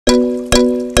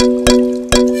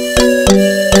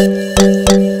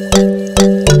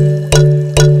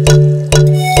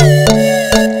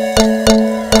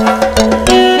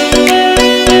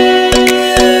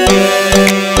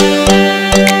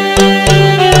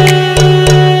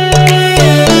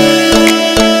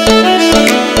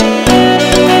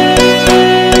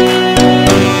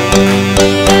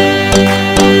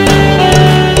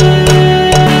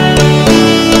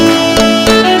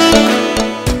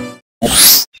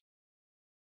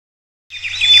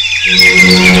High,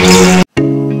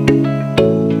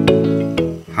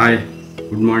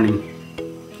 good morning.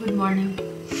 Good morning.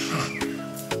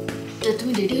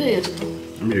 তুমি ready হয়ে গেছো তো?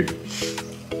 আমি রেডি।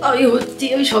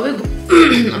 আমি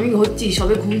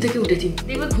সবে ঘুম থেকে উঠেছি।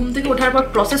 দেখবে ঘুম থেকে ওঠার পর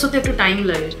প্রসেস হতে একটু টাইম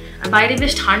লাগে, আর বাইরে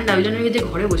বেশ ঠান্ডা, ওই জন্য আমি যে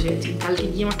ঘরে বসে গেছি। কালকে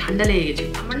গিয়ে আমার ঠান্ডা লেগে গেছে।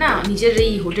 আমার না নিজের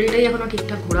এই হোটেলটাই এখনো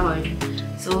ঠিকঠাক ঘোরা হয়নি,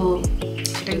 সো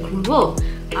সেটাকে ঘুরবো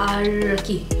আর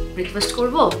কি ব্রেকফাস্ট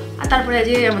করবো, আর তারপরে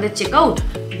যে আমাদের চেক আউট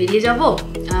বেরিয়ে যাবো।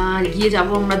 গিয়ে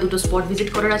যাবো আমরা দুটো স্পট ভিজিট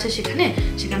করার আছে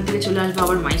সেখান থেকে চলে আসবো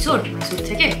আবার মাইসোর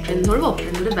থেকে ট্রেন ধরে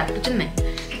ব্যাক টু চেন্নাই।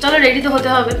 চলো রেডি তো হতে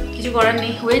হবে, কিছু করার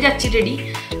নেই, হয়ে যাচ্ছি রেডি।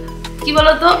 কি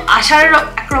বলতো, আসার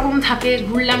একরকম থাকে,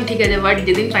 ঘুরলাম ঠিক আছে, বাট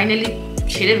যেদিন ফাইনালি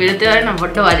ছেড়ে বেরোতে হয় না,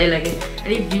 বড্ড বাজে লাগে। আর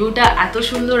এই ভিউটা এত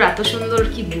সুন্দর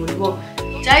কি বলবো।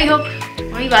 যাই হোক,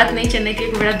 আমি বাদ নেই, চেন্নাই থেকে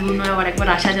খুব একটা দূর নয়, আবার একবার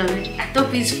আসা যাবে। এত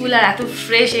পিসফুল আর এত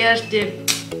ফ্রেশ এয়ার যে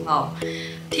ভাও।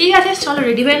 ঠিক আছে, চলো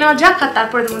রেডি হয়ে নেওয়া যাক, আর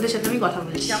তারপরে তোমাদের সাথে আমি কথা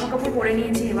বলছি। জামা কাপড় পরে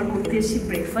নিয়েছি, এবার করতে এসেছি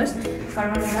ব্রেকফাস্ট,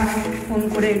 কারণ ওরা ফোন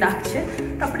করে ডাকছে,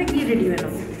 তারপরে গিয়ে রেডি হয়ে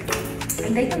নেবো।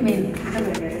 এটাই তো মেন,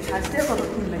 সাজতে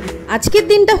কতক্ষণ লাগে। আজকের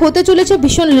দিনটা হতে চলেছে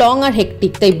ভীষণ লং আর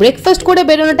হেক্টিক, তাই ব্রেকফাস্ট করে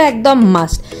বেরোনোটা একদম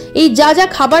মাস্ট। এই যা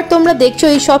খাবার তোমরা দেখছো,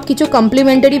 এই সব কিছু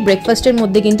কমপ্লিমেন্টারি ব্রেকফাস্টের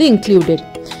মধ্যে কিন্তু ইনক্লুডেড।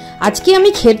 আজকে আমি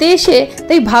খেতে এসে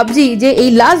তাই ভাবছি যে এই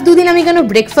লাস্ট দুদিন আমি কেন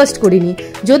ব্রেকফাস্ট করিনি,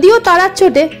 যদিও তারার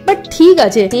চোটে, বাট ঠিক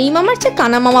আছে, এই মামার চেয়ে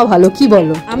কানা মামা ভালো, কি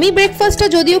বলো? আমি ব্রেকফাস্টটা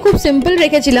যদিও খুব সিম্পল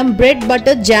রেখেছিলাম, bread,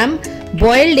 butter, jam,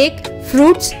 boiled egg,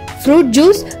 fruit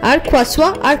juice আর খোয়াসোয়া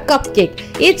আর কাপকেক।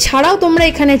 এছাড়াও তোমরা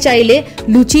এখানে চাইলে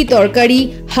লুচি, তরকারি,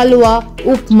 হালুয়া,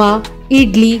 উপমা,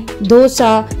 ইডলি,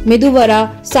 ধোসা, মেদুবড়া,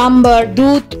 সাম্বার,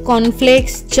 দুধ,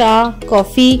 কর্নফ্লেক্স, চা,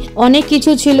 কফি, অনেক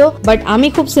কিছু ছিল, বাট আমি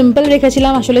খুব সিম্পল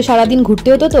রেখেছিলাম, আসলে সারাদিন ঘুরতে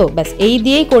হতো তো, ব্যাস এই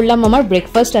দিয়েই করলাম আমার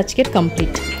ব্রেকফাস্ট আজকের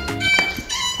কমপ্লিট।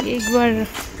 একবার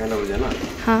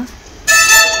হ্যাঁ,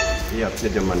 ये अपने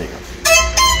जमाने का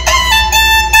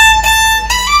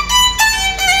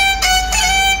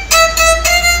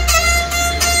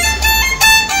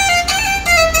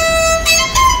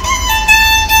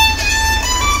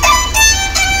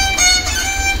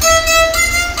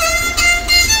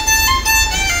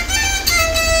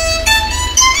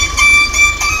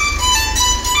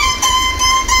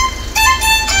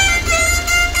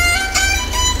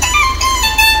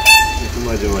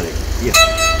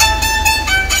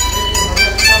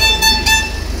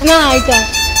না এটা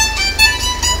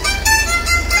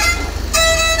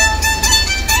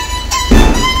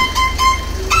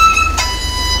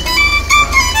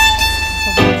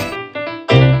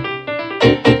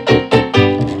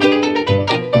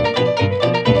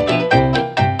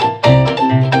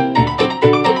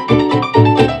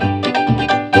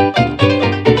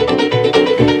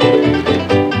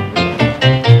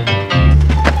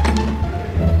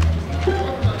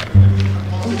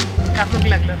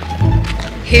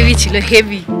হেভি ছিল,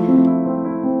 heavy.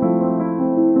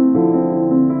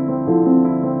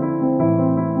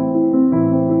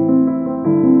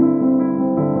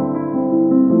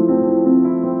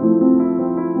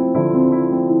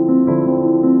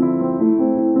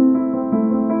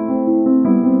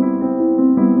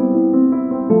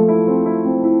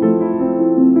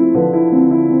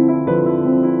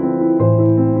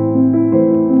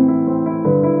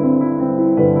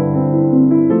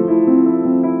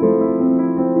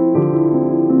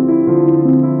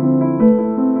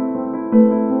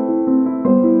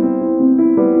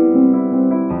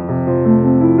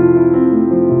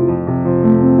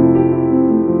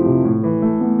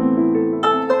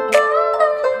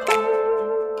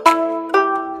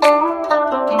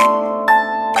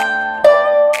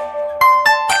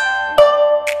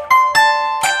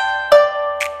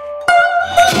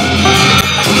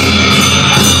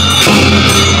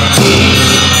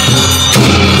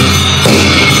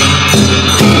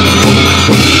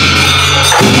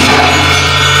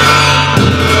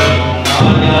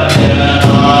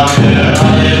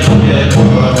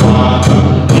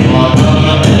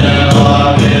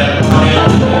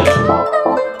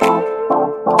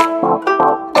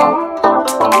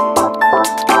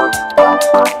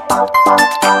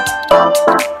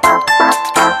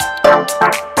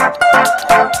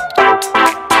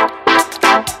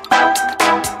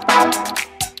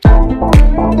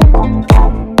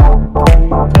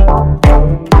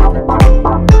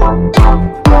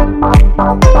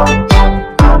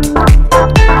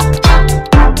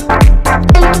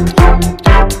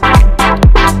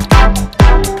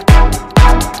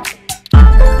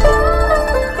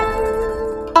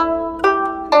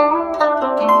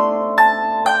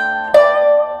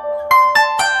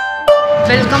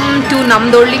 Welcome to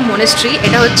Namdroling Monastery.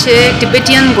 এটা হচ্ছে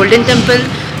টিবেটিয়ান গোল্ডেন টেম্পল।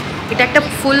 এটা একটা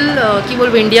ফুল কি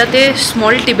বলবো ইন্ডিয়াতে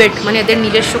স্মল টিবেট, মানে এদের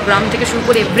নিজস্ব গ্রাম থেকে শুরু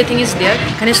করে এভরিথিং ইজ দেয়ার।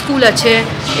 এখানে স্কুল আছে,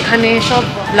 এখানে সব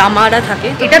লামারা থাকে।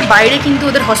 এটার বাইরে কিন্তু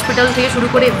ওদের হসপিটাল থেকে শুরু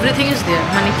করে এভরিথিং ইজ দেয়ার,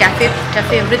 মানে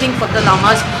cafe everything for the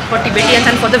লামাজ, for টিবেটিয়ানস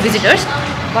and for the visitors.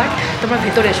 But তোমরা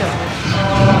ভেতরে এসো।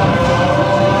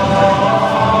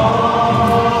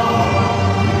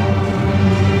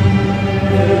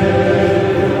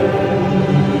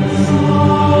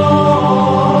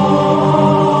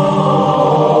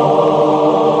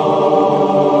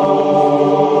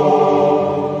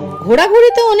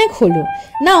 ঘোরাঘুরি তো অনেক হলো,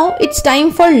 now it's time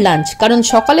for lunch, কারণ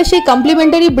সকালে সেই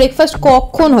কমপ্লিমেন্টারি ব্রেকফাস্ট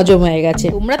কখন হজম হয়ে গেছে।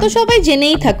 তোমরা তো সবাই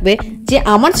জেনেই থাকবে যে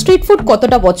আমার স্ট্রিট ফুড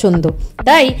কতটা পছন্দ,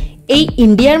 তাই এই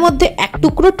ইন্ডিয়ার মধ্যে এক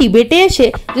টুকরো টিবেটে এসে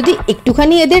যদি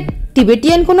একটুখানি এদের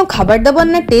টিবেটিয়ান কোনো খাবার দাবার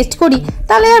না টেস্ট করি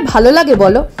তাহলে আর ভালো লাগে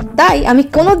বলো। তাই আমি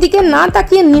কোনো দিকে না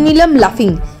তাকিয়ে নিয়ে নিলাম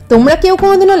লাফিং। তোমরা কেউ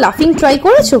কোনোদিনও লাফিং ট্রাই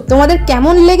করেছো? তোমাদের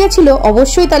কেমন লেগেছিল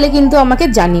অবশ্যই তাহলে কিন্তু আমাকে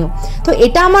জানিও। তো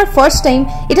এটা আমার ফার্স্ট টাইম।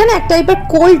 এটা না এক টাইপের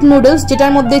কোল্ড নুডলস,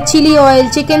 যেটার মধ্যে চিলি অয়েল,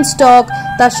 চিকেন স্টক,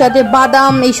 তার সাথে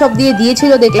বাদাম এইসব দিয়ে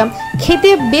দিয়েছিল দেখলাম। খেতে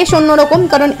বেশ অন্যরকম,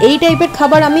 কারণ এই টাইপের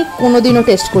খাবার আমি কোনোদিনও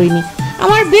টেস্ট করিনি।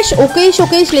 আমার বেশ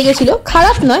ওকেইশ লেগেছিল,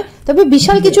 খারাপ নয়, তবে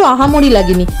বিশাল কিছু আহামরি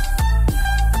লাগেনি।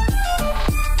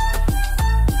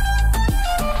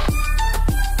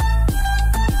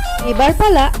 এবার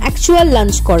পালা অ্যাকচুয়াল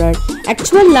লাঞ্চ করার।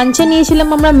 অ্যাকচুয়াল লাঞ্চে নিয়েছিলাম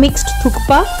আমরা mixed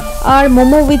thukpa R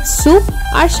momo with soup,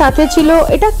 আর সাথে ছিল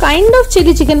এটা kind of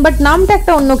chilli chicken, but নামটা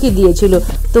একটা অন্য কি দিয়েছিল।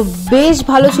 তো বেশ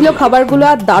ভালো ছিল খাবারগুলো,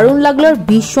 আর দারুণ লাগলো, আর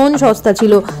ভীষণ সস্তা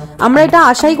ছিল। আমরা এটা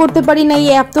আশাই করতে পারি না, এই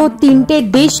এত 3টে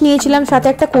ডিশ নিয়েছিলাম, সাথে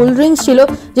একটা কোল্ড ড্রিঙ্কস ছিল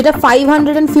যেটা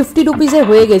 550 রুপিসে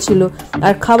হয়ে গেছিলো।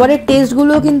 আর খাবারের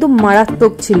টেস্টগুলো কিন্তু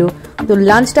মারাত্মক ছিল। তো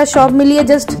লাঞ্চটা সব মিলিয়ে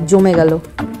জাস্ট জমে গেল।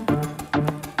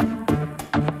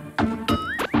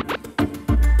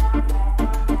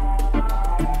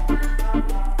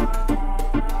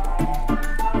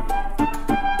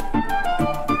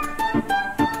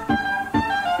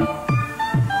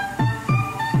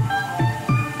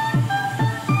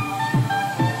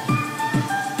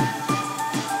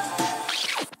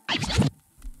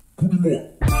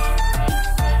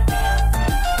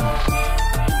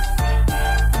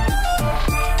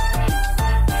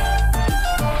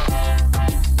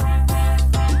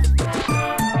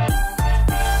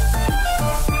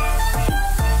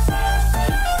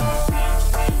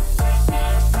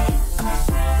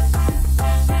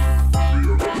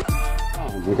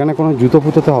 এখানে কোনো জুতো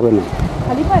পুঁতোতে হবে না,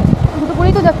 খালি পায়ে জুতো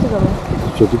পরেই তো যাচ্ছে সবাই।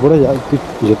 যদি পরে তুই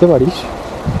যেতে পারিস,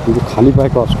 কিন্তু খালি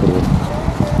পায়ে ক্রস করবে।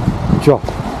 চ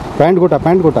প্যান্ট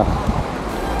গোটা।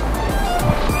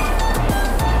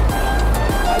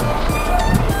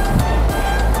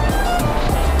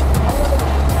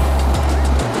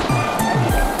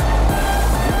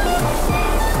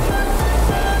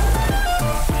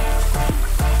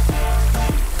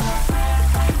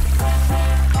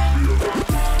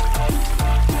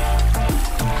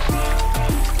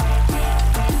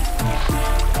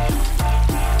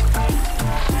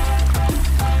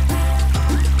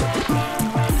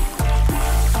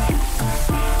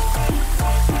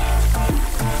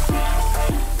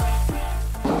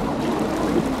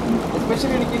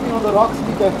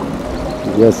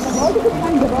 Yes.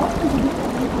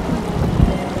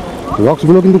 রক্স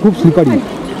গুলো কিন্তু খুব স্লিপারি।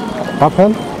 হাফ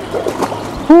হ্যান্ড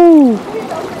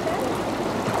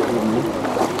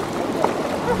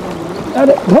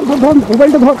ধর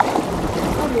মোবাইলটা ধর।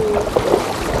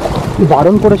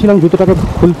 বারণ করেছিলাম জুতোটাকে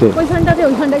খুলতে। ওইখানটাকে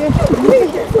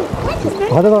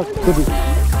ধর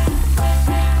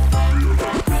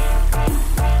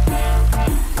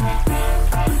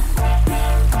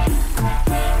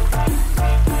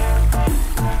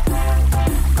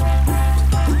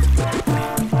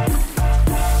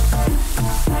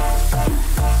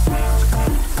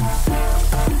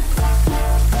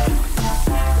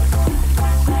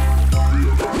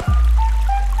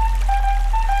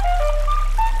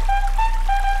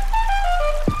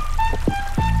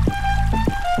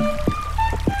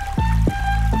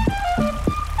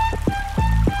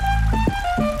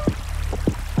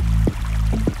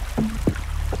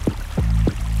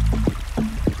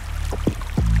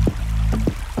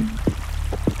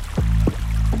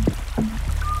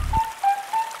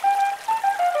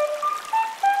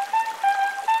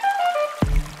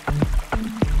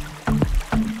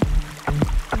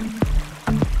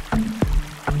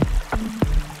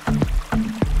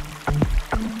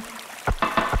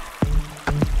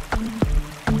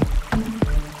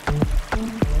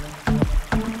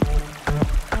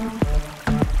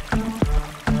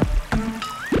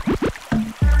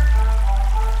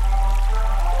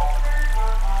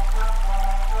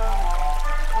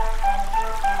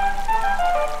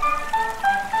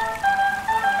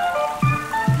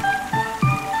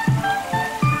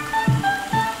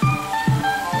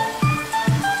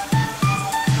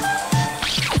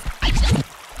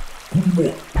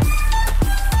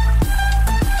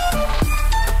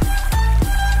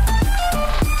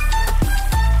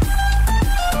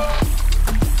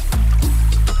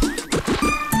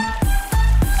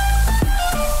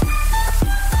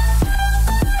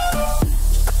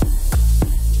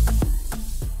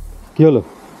কি হলো?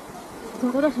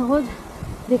 যতটা সহজ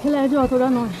দেখে লাগছে অতটা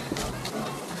নয়।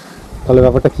 তাহলে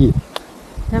ব্যাপারটা কি?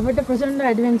 ব্যাপারটা প্রচণ্ড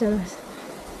অ্যাডভেঞ্চারাস।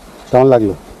 কেমন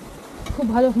লাগলো? খুব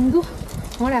ভালো, কিন্তু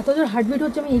আমার এত জোর হার্টবিট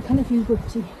হচ্ছে আমি এখানে ফিল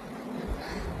করছি।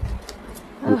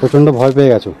 প্রচণ্ড ভয় পেয়ে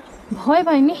গেছো? ভয়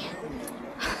পাইনি,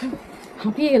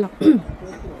 হাঁপিয়ে গেলাম,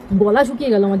 গলা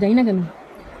শুকিয়ে গেল আমার, জানি না কেন।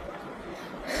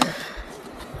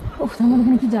 ও আমার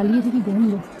এখানে কি জ্বালিয়ে থেকে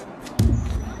গন্ধ।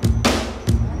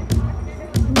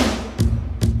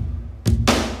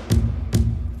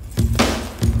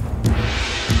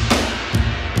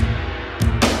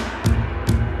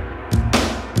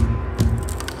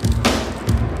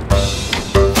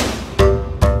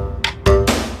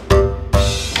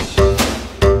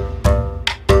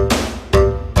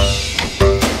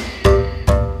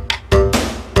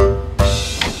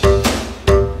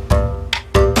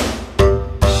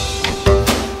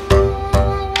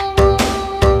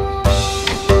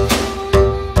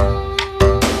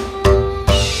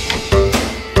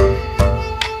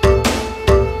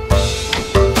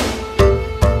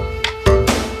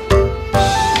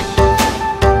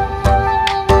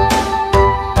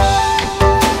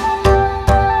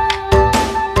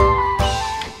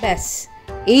 ব্যাস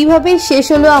এইভাবেই শেষ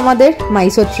হলো আমাদের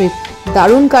মাইসোর ট্রিপ।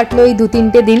 দারুণ কাটলো এই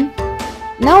 2-3 দিন।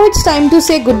 Now it's time to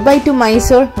say good bye two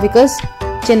Mysore because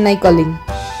Chennai calling.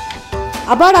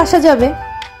 আবার আসা যাবে,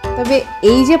 তবে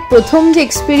এই যে প্রথম যে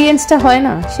এক্সপিরিয়েন্সটা হয়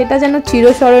না, সেটা যেন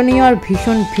চিরস্মরণীয় আর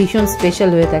ভীষণ ভীষণ স্পেশাল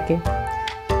হয়ে থাকে।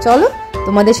 চলো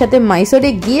তোমাদের সাথে মাইসোরে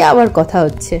গিয়ে আবার কথা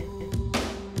হচ্ছে।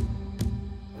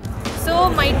 So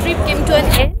my trip came to an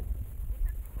end.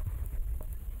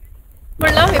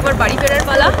 করলাম, এবার বাড়ি ফেরার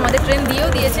পালা। আমাদের ট্রেন দিয়েও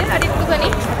দিয়েছে, আর একটুখানি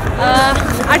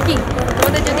আর কি,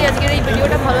 তোমাদের যদি আজকের এই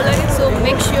ভিডিওটা ভালো লাগে, so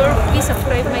make sure please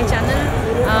subscribe my channel,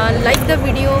 like the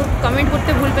video, comment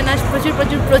করতে ভুলবে না, প্রচুর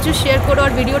প্রচুর প্রচুর শেয়ার করো।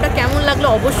 আর ভিডিওটা কেমন লাগলো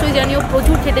অবশ্যই জানিও,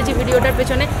 প্রচুর খেটেছি ভিডিওটার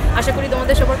পেছনে। আশা করি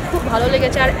তোমাদের সবার খুব ভালো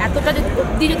লেগেছে, আর এতটা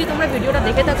যদি তোমরা ভিডিওটা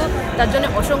দেখে থাকো তার জন্য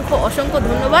অসংখ্য অসংখ্য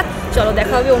ধন্যবাদ। চলো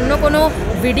দেখা হবে অন্য কোনো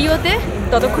ভিডিওতে,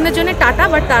 ততক্ষণের জন্য টাটা।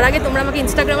 বাট তার আগে তোমরা আমাকে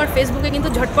ইনস্টাগ্রাম আর ফেসবুকে কিন্তু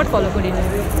ঝটপট ফলো করে নিও।